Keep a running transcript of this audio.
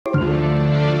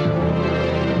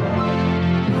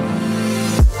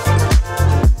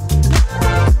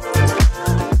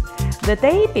The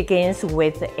day begins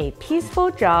with a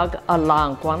peaceful jog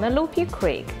along Guadalupe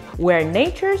Creek, where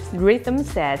nature's rhythm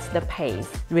sets the pace.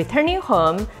 Returning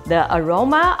home, the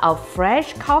aroma of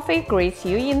fresh coffee greets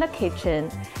you in the kitchen.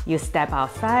 You step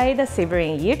outside,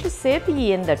 savoring each sip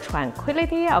in the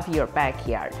tranquility of your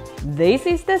backyard. This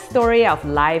is the story of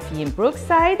life in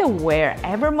Brookside, where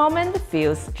every moment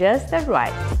feels just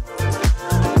right.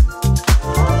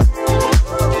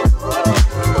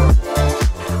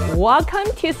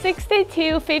 Welcome to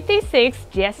 6256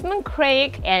 Jasmine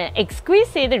Creek, an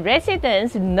exquisite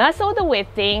residence nestled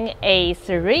within a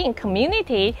serene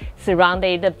community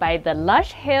surrounded by the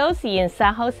lush hills in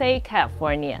San Jose,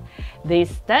 California.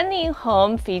 This stunning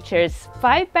home features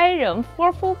 5-bedroom,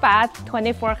 4-full bath,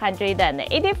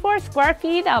 2,484 square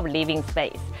feet of living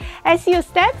space. As you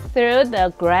step through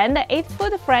the grand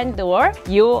 8-foot front door,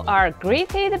 you are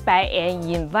greeted by an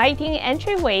inviting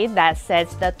entryway that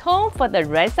sets the tone for the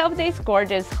rest of this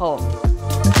gorgeous home.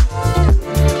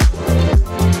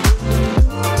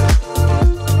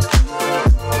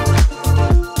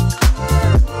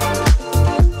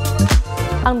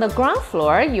 On the ground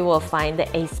floor, you will find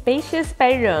a spacious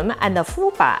bedroom and a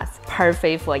full bath,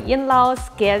 perfect for in-laws,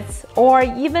 guests, or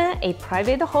even a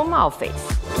private home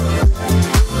office.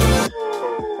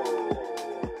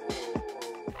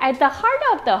 At the heart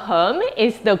of the home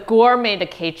is the gourmet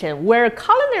kitchen, where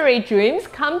culinary dreams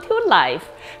come to life.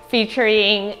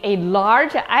 Featuring a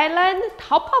large island,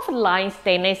 top-of-the-line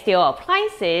stainless steel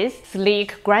appliances,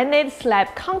 sleek granite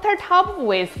slab countertop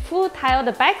with full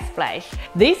tiled backsplash,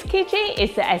 this kitchen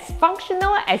is as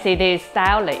functional as it is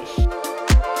stylish.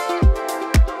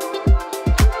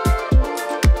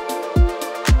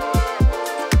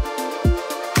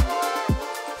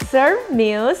 Serve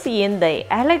meals in the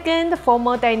elegant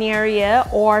formal dining area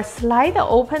or slide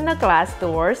open the glass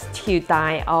doors to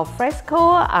dine al fresco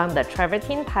on the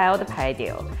travertine tiled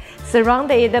patio,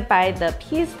 surrounded by the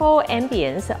peaceful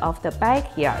ambience of the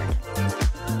backyard.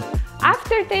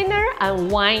 After dinner,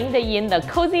 unwind in the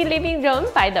cozy living room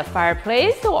by the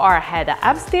fireplace or head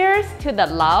upstairs to the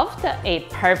loft, a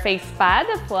perfect spot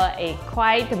for a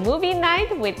quiet movie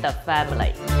night with the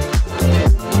family.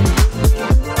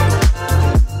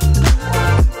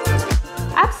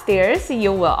 Upstairs,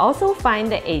 you will also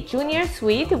find a junior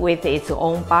suite with its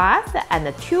own bath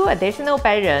and 2 additional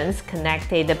bedrooms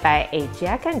connected by a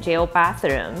Jack and Jill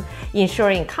bathroom,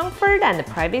 ensuring comfort and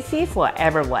privacy for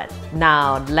everyone.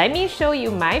 Now, let me show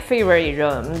you my favorite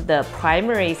room, the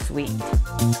primary suite.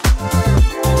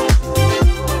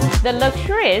 The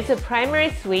luxurious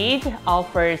primary suite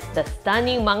offers the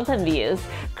stunning mountain views,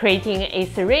 creating a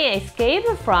serene escape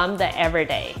from the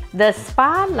everyday. The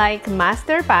spa-like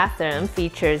master bathroom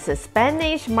features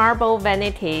Spanish marble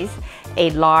vanities,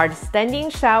 a large standing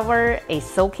shower, a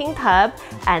soaking tub,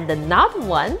 and not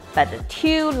 1 but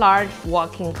 2 large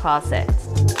walk-in closets.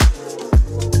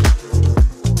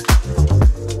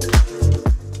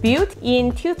 Built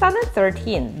in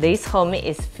 2013, this home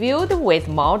is filled with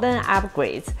modern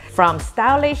upgrades, from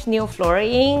stylish new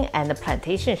flooring and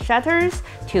plantation shutters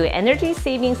to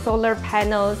energy-saving solar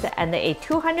panels and a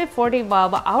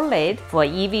 240-valve outlet for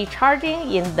EV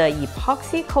charging in the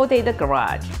epoxy-coated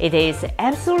garage. It is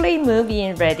absolutely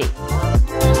move-in ready.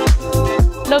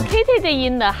 Located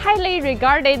in the highly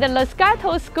regarded Los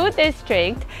Gatos School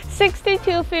District,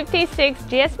 6256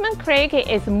 Jasmine Creek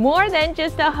is more than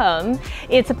just a home.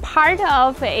 It's part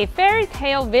of a fairy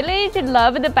tale village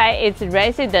loved by its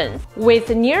residents. With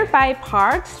nearby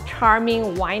parks,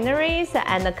 charming wineries,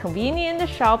 and convenient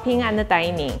shopping and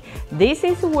dining, this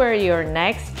is where your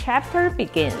next chapter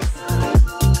begins.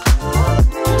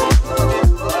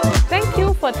 Thank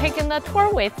you for taking the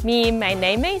tour with me. My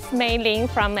name is Mei Ling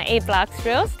from A Blocks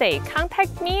Real Estate.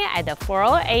 Contact me at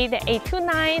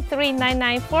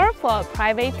 408-829-3994 for a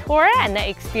private tour and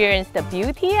experience the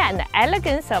beauty and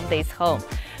elegance of this home.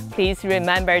 Please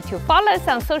remember to follow us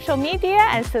on social media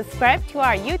and subscribe to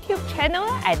our YouTube channel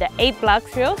at A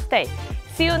Blocks Real Estate.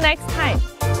 See you next time.